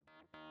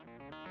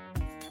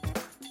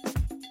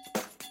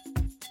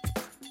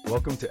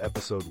Welcome to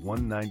episode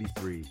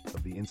 193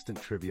 of the Instant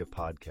Trivia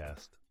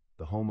Podcast,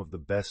 the home of the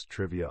best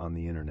trivia on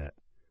the internet.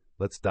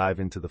 Let's dive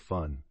into the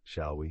fun,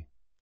 shall we?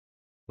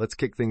 Let's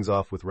kick things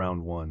off with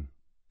round one.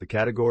 The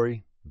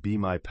category, Be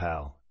My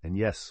Pal. And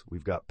yes,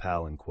 we've got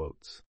pal in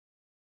quotes.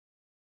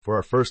 For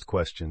our first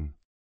question,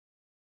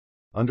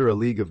 under a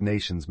League of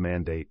Nations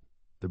mandate,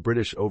 the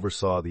British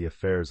oversaw the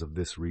affairs of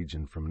this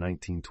region from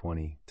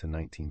 1920 to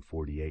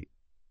 1948.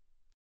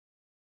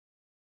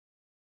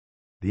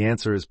 The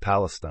answer is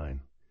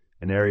Palestine,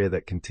 an area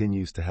that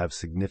continues to have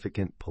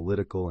significant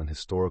political and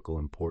historical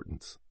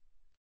importance.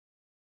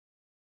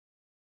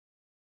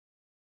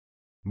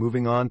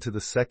 Moving on to the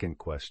second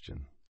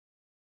question.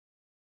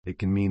 It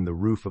can mean the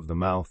roof of the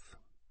mouth,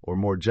 or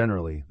more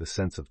generally, the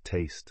sense of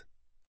taste.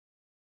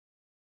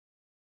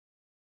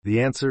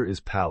 The answer is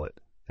palate,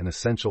 an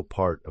essential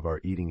part of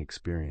our eating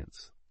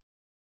experience.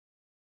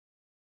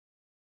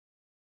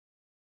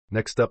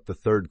 Next up, the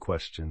third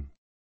question.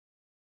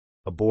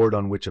 A board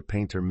on which a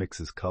painter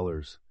mixes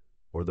colors,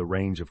 or the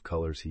range of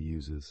colors he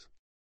uses.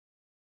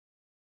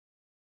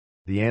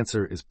 The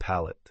answer is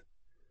palette.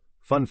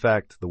 Fun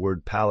fact, the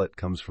word palette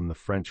comes from the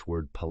French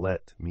word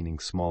palette, meaning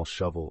small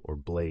shovel or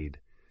blade.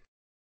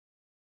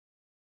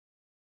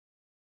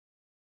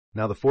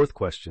 Now the fourth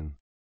question.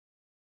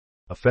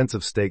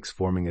 Offensive stakes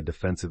forming a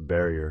defensive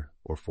barrier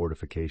or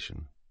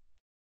fortification.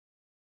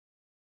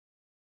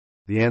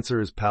 The answer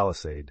is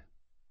palisade.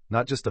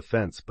 Not just a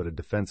fence, but a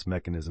defense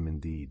mechanism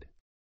indeed.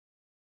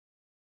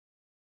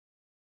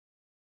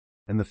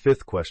 And the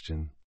fifth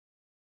question.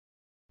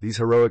 These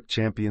heroic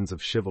champions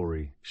of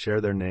chivalry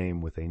share their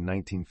name with a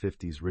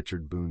 1950s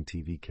Richard Boone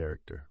TV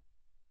character.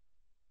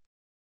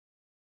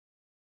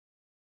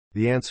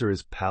 The answer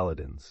is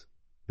paladins.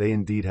 They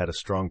indeed had a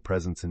strong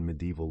presence in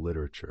medieval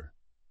literature.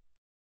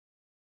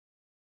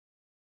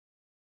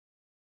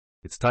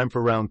 It's time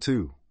for round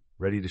two.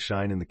 Ready to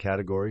shine in the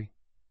category?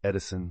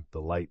 Edison, the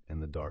Light and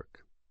the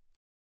Dark.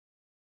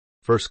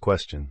 First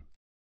question.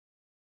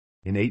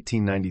 In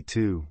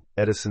 1892,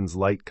 Edison's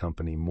light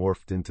company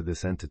morphed into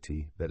this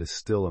entity that is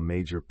still a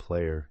major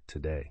player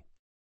today.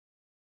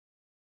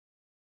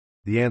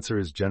 The answer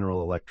is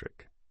General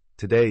Electric.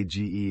 Today,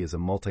 GE is a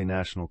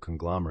multinational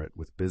conglomerate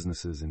with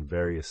businesses in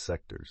various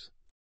sectors.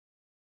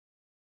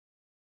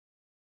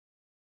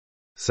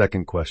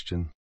 Second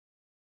question.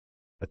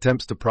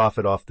 Attempts to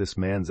profit off this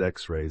man's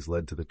X-rays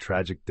led to the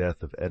tragic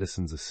death of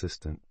Edison's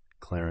assistant,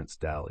 Clarence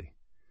Daly.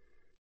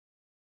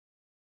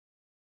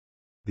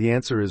 The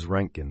answer is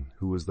Röntgen,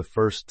 who was the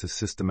first to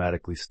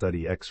systematically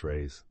study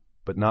X-rays,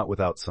 but not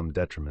without some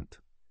detriment.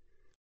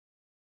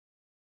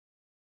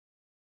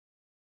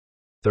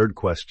 Third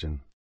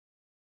question.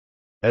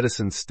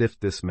 Edison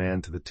stiffed this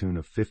man to the tune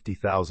of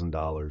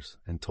 $50,000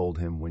 and told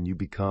him, when you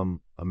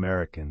become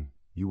American,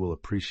 you will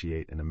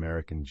appreciate an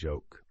American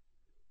joke.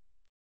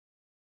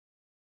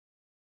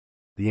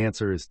 The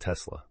answer is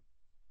Tesla.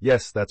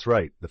 Yes, that's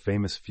right. The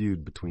famous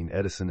feud between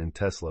Edison and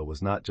Tesla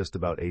was not just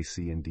about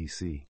AC and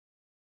DC.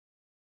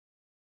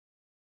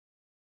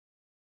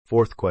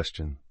 Fourth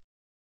question.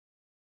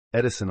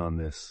 Edison on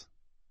this.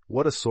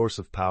 What a source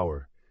of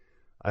power.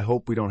 I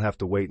hope we don't have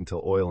to wait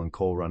until oil and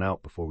coal run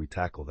out before we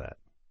tackle that.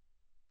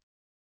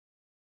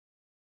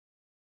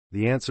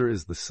 The answer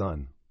is the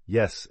sun.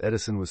 Yes,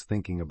 Edison was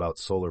thinking about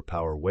solar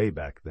power way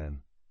back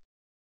then.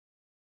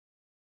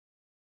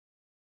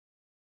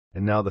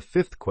 And now the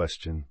fifth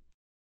question.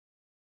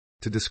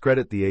 To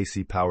discredit the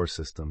AC power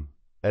system,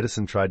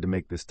 Edison tried to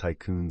make this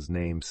tycoon's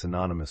name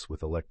synonymous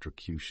with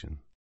electrocution.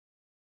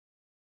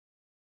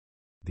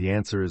 The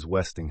answer is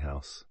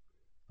Westinghouse,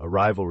 a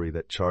rivalry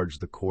that charged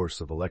the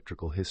course of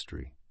electrical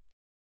history.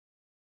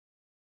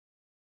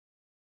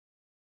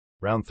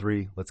 Round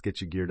three, let's get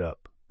you geared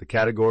up. The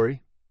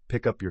category,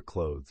 pick up your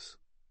clothes.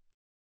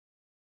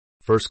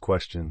 First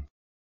question.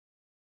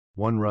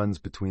 One runs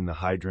between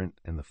the hydrant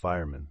and the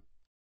fireman.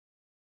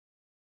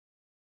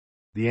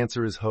 The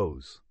answer is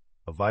hose,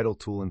 a vital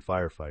tool in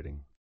firefighting.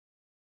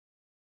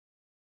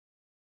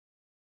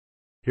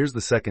 Here's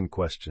the second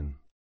question.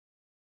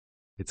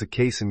 It's a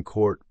case in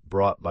court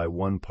brought by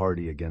one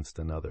party against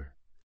another.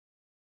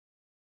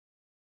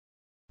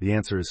 The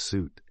answer is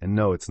suit, and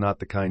no, it's not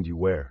the kind you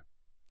wear.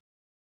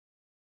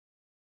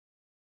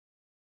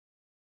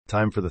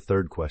 Time for the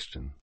third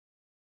question.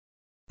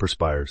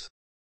 Perspires.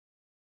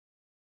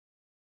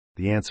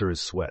 The answer is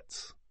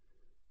sweats.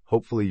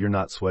 Hopefully you're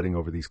not sweating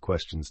over these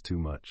questions too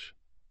much.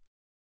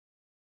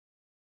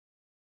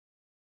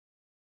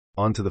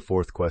 On to the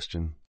fourth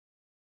question.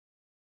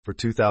 For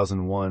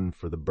 2001,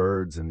 For the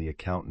Birds and The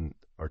Accountant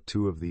are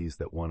two of these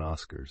that won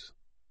Oscars.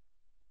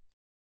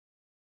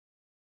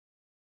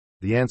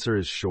 The answer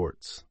is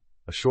shorts.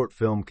 A short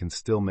film can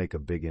still make a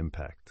big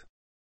impact.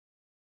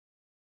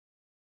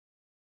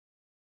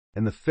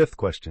 And the fifth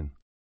question.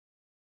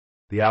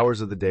 The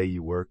hours of the day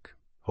you work,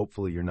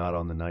 hopefully you're not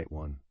on the night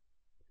one.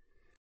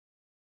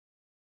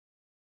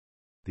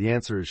 The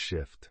answer is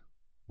shift.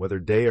 Whether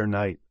day or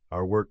night,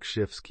 our work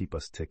shifts keep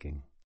us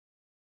ticking.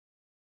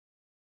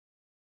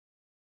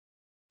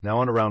 Now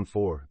on to round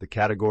four, the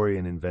category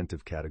and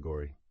inventive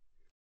category.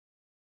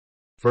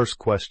 First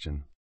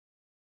question.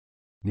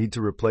 Need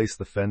to replace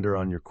the fender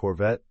on your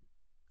Corvette?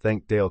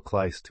 Thank Dale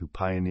Kleist, who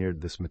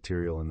pioneered this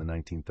material in the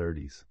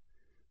 1930s.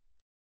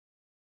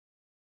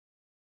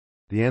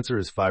 The answer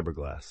is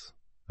fiberglass,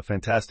 a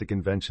fantastic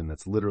invention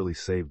that's literally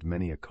saved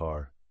many a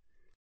car.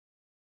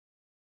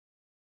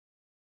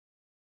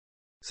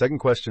 Second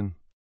question.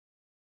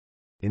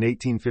 In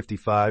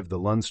 1855, the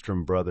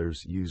Lundstrom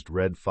brothers used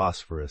red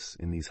phosphorus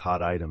in these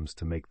hot items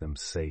to make them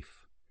safe.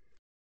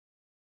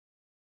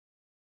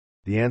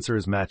 The answer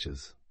is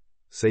matches.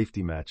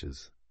 Safety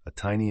matches, a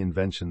tiny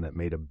invention that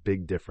made a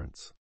big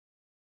difference.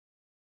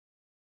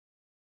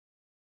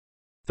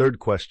 Third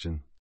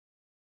question.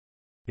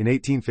 In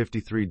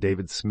 1853,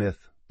 David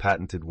Smith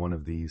patented one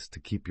of these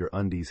to keep your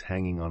undies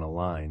hanging on a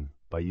line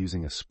by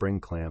using a spring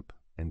clamp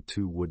and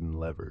 2 wooden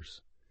levers.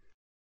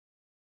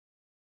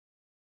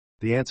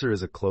 The answer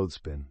is a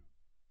clothespin.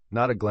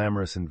 Not a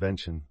glamorous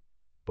invention,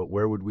 but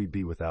where would we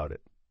be without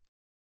it?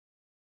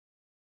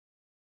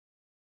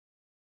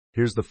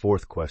 Here's the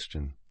fourth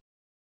question.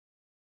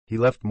 He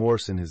left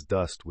Morse in his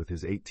dust with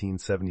his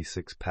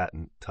 1876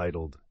 patent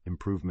titled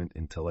Improvement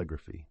in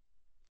Telegraphy.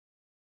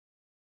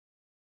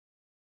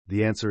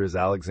 The answer is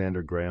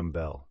Alexander Graham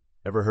Bell.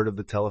 Ever heard of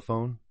the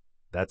telephone?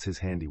 That's his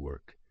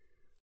handiwork.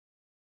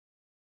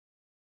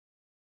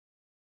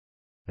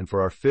 And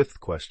for our fifth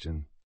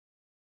question,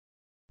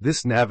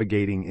 this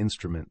navigating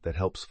instrument that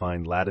helps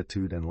find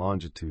latitude and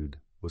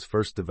longitude was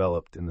first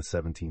developed in the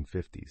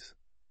 1750s.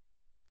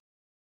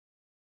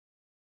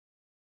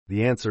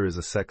 The answer is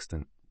a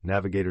sextant.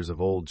 Navigators of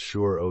old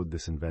sure owed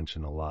this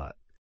invention a lot.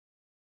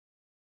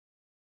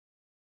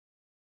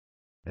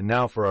 And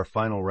now for our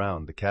final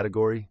round, the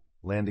category,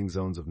 landing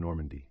zones of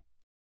Normandy.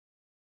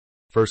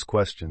 First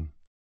question.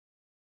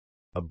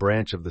 A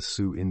branch of the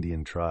Sioux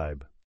Indian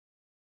tribe.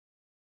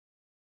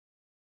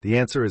 The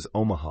answer is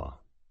Omaha,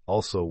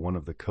 also one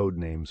of the code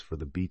names for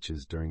the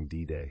beaches during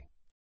D-Day.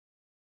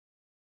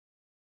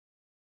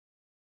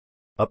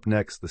 Up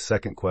next, the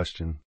second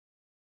question.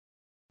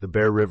 The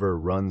Bear River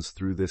runs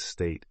through this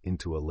state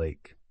into a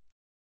lake.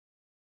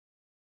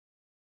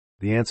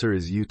 The answer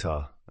is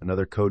Utah,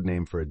 another code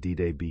name for a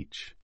D-Day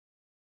beach.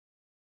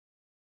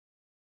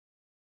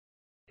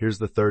 Here's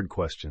the third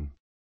question.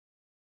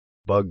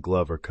 Bug,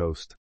 glove, or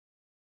coast?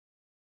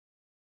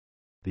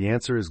 The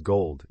answer is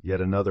Gold,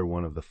 yet another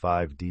one of the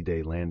 5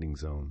 D-Day landing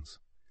zones.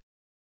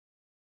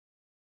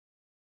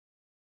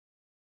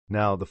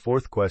 Now, the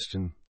fourth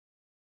question.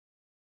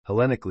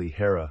 Hellenically,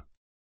 Hera.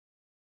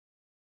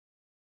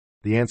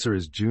 The answer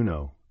is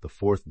Juno, the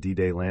 4th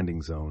D-Day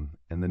landing zone,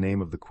 and the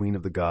name of the Queen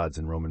of the Gods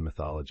in Roman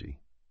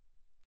mythology.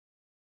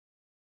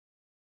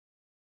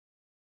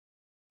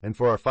 And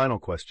for our final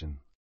question.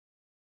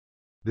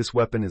 This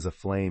weapon is a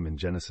flame in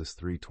Genesis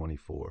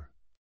 3:24.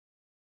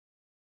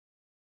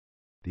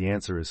 The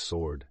answer is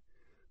sword,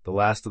 the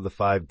last of the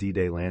 5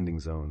 D-Day landing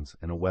zones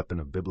and a weapon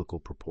of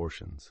biblical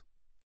proportions.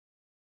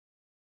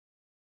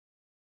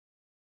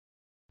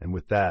 And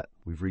with that,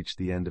 we've reached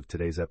the end of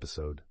today's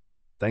episode.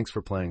 Thanks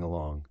for playing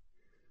along.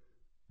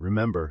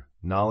 Remember,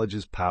 knowledge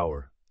is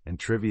power, and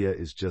trivia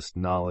is just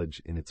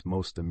knowledge in its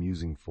most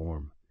amusing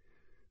form.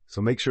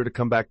 So make sure to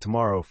come back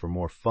tomorrow for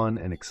more fun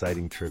and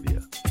exciting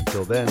trivia.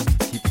 Until then,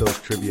 keep those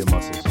trivia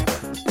muscles flexed.